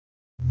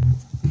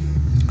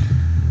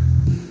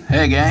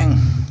Hey gang,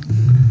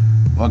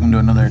 welcome to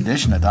another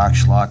edition of Doc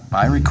Schlock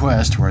by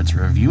request, where it's a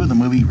review of the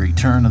movie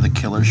Return of the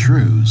Killer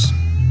Shrews.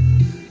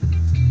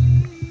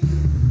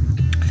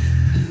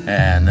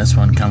 And this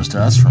one comes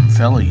to us from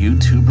fellow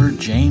YouTuber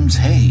James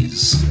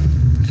Hayes.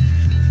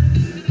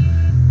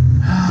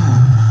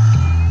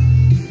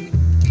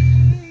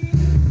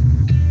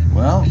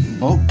 Well,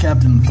 boat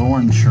Captain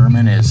Thorne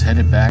Sherman is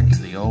headed back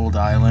to the old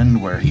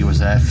island where he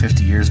was at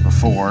 50 years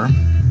before,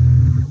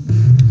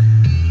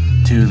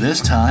 to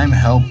this time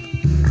help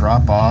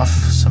drop off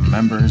some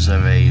members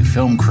of a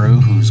film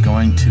crew who's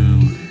going to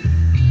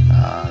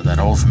that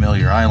old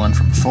familiar island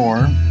from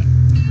before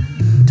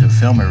to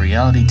film a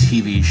reality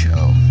TV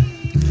show.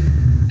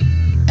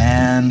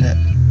 And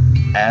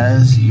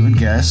as you would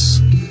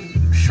guess,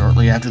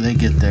 shortly after they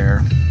get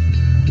there,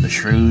 the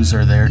Shrews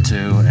are there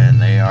too,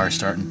 and they are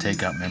starting to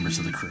take out members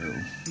of the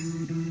crew.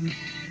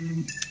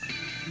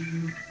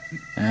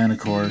 And of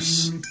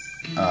course,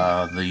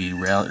 the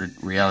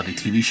reality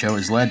TV show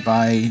is led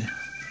by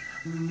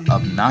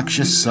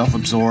obnoxious,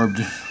 self-absorbed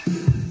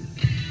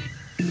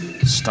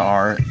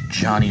star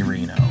Johnny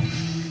Reno.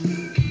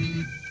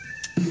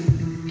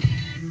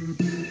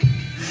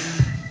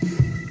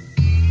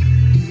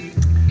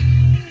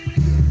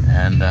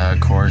 And of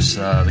course,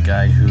 the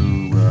guy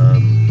who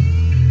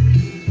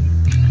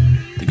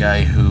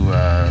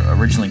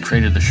originally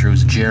created the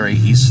Shrews, Jerry,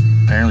 he's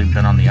apparently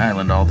been on the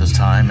island all this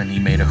time, and he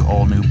made a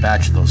whole new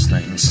batch of those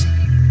things.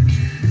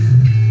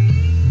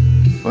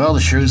 Well,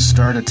 the Shrews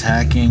start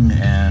attacking,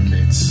 and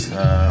it's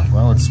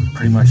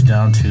pretty much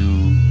down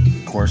to,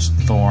 of course,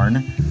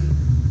 Thorne,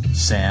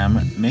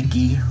 Sam,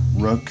 Mickey,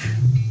 Rook,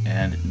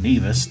 and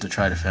Nevis to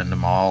try to fend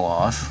them all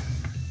off.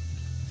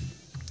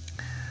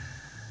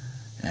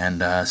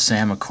 And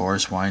Sam, of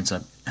course, winds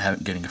up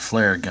getting a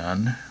flare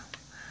gun.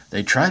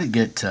 They try to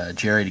get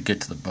Jerry to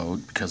get to the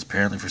boat, because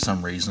apparently for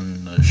some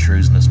reason the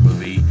Shrews in this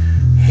movie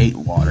hate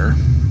water.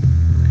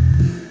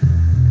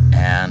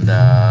 And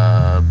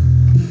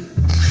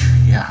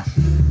yeah,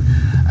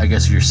 I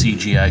guess if you're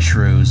CGI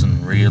Shrews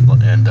and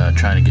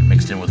trying to get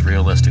mixed in with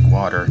realistic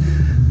water,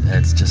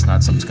 it's just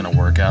not something that's going to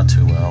work out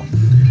too well.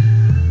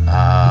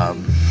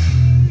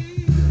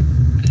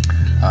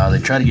 They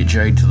try to get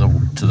Jerry to the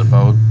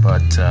boat,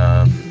 but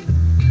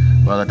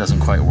well, that doesn't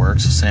quite work.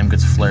 So Sam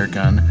gets a flare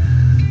gun,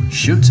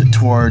 shoots it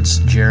towards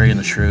Jerry and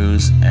the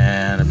Shrews,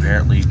 and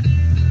apparently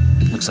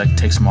looks like it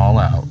takes them all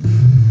out.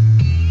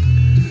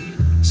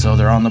 So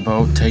they're on the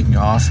boat taking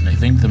off, and they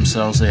think to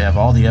themselves they have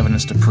all the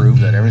evidence to prove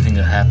that everything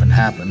that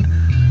happened,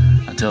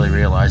 until they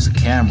realize the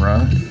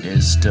camera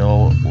is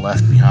still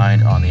left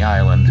behind on the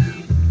island.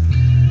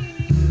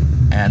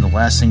 And the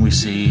last thing we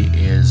see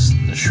is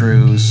the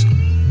Shrews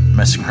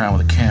messing around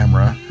with the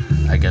camera,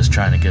 I guess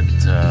trying to get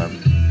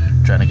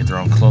their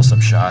own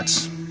close-up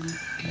shots,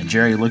 and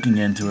Jerry looking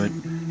into it,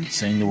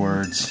 saying the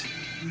words,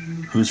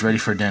 "Who's ready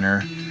for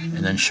dinner?"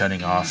 and then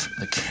shutting off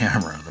the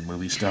camera. The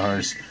movie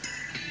stars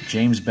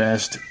James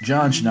Best,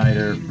 John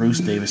Schneider, Bruce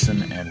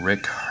Davison, and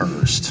Rick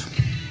Hurst.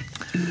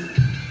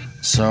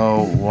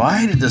 So,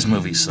 why did this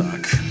movie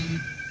suck?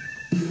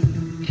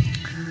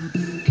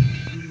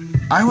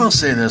 I will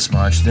say this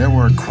much: there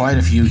were quite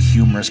a few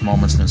humorous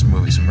moments in this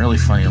movie, some really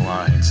funny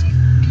lines,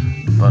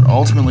 but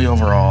ultimately,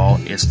 overall,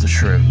 it's the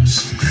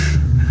Shrews.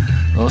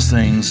 Those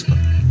things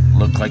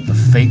look like the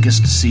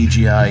fakest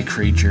CGI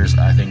creatures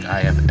I think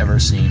I have ever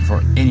seen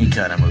for any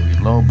kind of movie.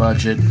 Low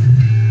budget,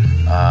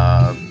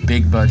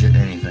 big budget,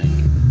 anything.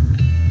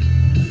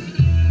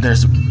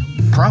 There's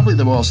probably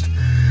the most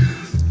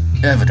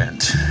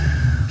evident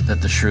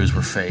that the Shrews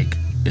were fake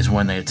is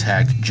when they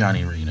attacked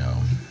Johnny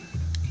Reno.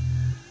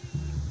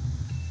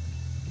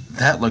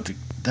 That looked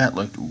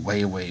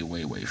way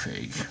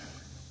fake.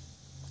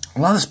 A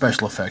lot of the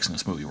special effects in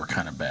this movie were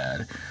kind of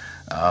bad.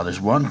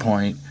 There's one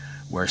point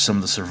where some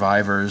of the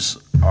survivors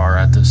are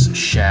at this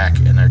shack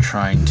and they're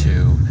trying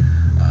to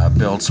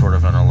build sort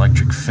of an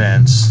electric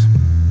fence,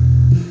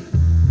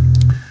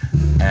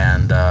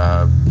 and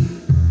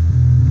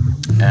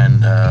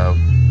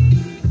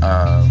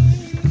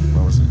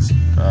what was it?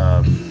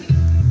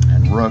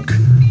 And Rook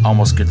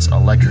almost gets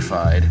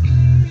electrified,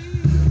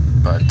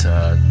 but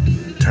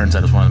turns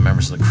out it's one of the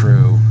members of the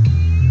crew.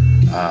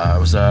 It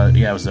was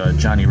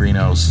Johnny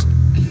Reno's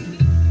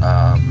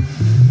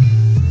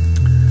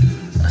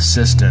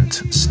assistant,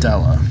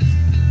 Stella.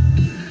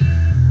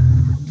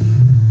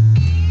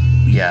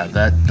 Yeah,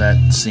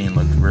 that scene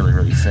looked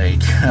really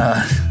fake.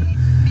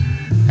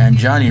 And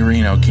Johnny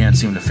Reno can't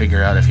seem to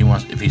figure out if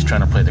he's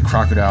trying to play the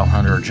Crocodile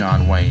Hunter or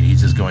John Wayne.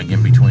 He's just going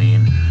in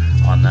between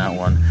on that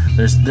one.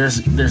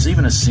 There's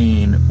even a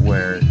scene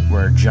where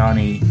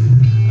Johnny,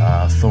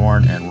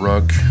 Thorne, and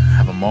Rook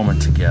have a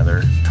moment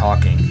together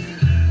talking.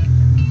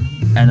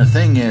 And the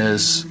thing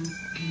is,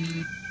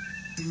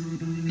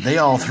 they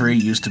all three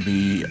used to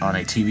be on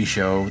a TV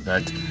show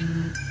that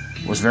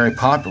was very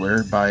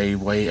popular by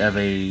way of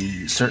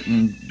a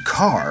certain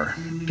car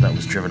that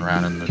was driven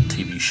around in the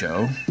TV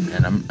show.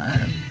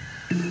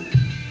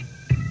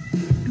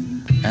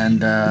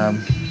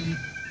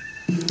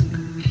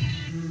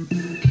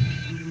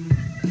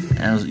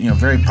 and it was, you know,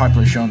 very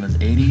popular show in the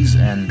 80s.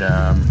 And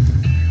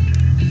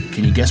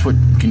can you guess what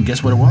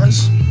it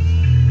was?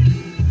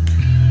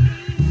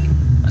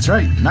 That's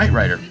right, Knight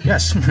Rider.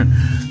 Yes,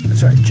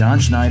 that's right. John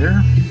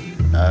Schneider,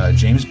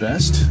 James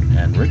Best,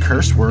 and Rick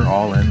Hurst were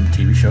all in the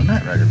TV show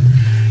Knight Rider.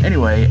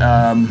 Anyway,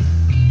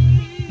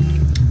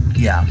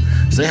 yeah.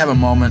 So they have a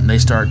moment and they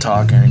start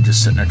talking and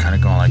just sitting there, kind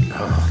of going like,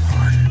 "Oh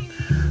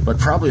Lord." But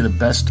probably the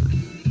best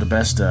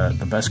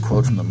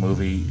quote from the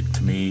movie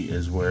to me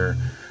is where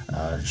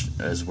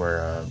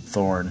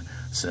Thorne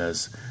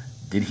says,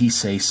 "Did he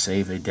say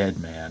save a dead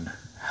man?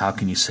 How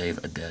can you save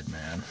a dead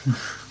man?"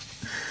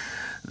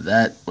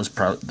 That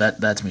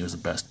to me was the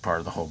best part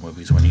of the whole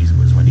movie, when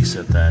he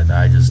said that.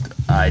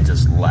 I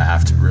just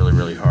laughed really,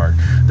 really hard.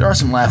 There are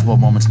some laughable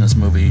moments in this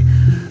movie,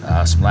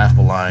 some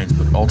laughable lines,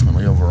 but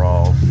ultimately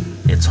overall,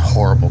 it's a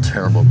horrible,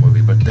 terrible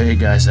movie. But there you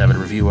guys have a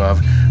review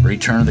of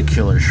Return of the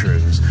Killer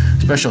Shrews.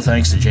 Special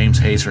thanks to James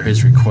Hayes for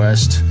his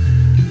request.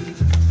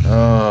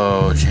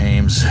 Oh,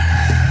 James.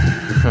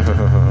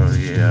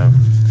 Yeah.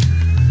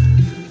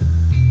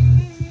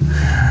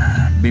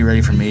 Be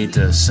ready for me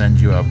to send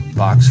you a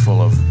box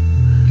full of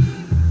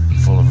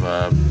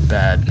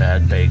bad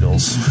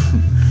bagels.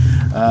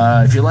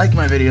 If you like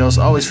my videos,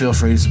 always feel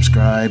free to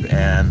subscribe,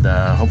 and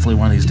hopefully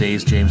one of these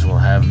days James will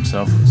have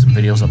himself some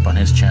videos up on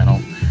his channel.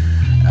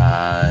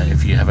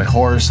 If you have a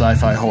horror,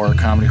 sci-fi horror,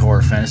 comedy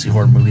horror, fantasy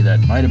horror movie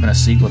that might have been a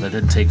sequel that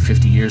didn't take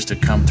 50 years to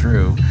come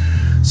through,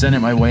 send it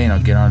my way and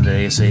I'll get on it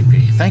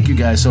ASAP. Thank you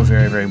guys so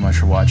very, very much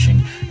for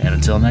watching, and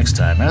until next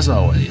time, as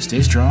always,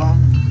 stay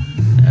strong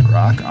and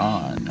rock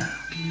on.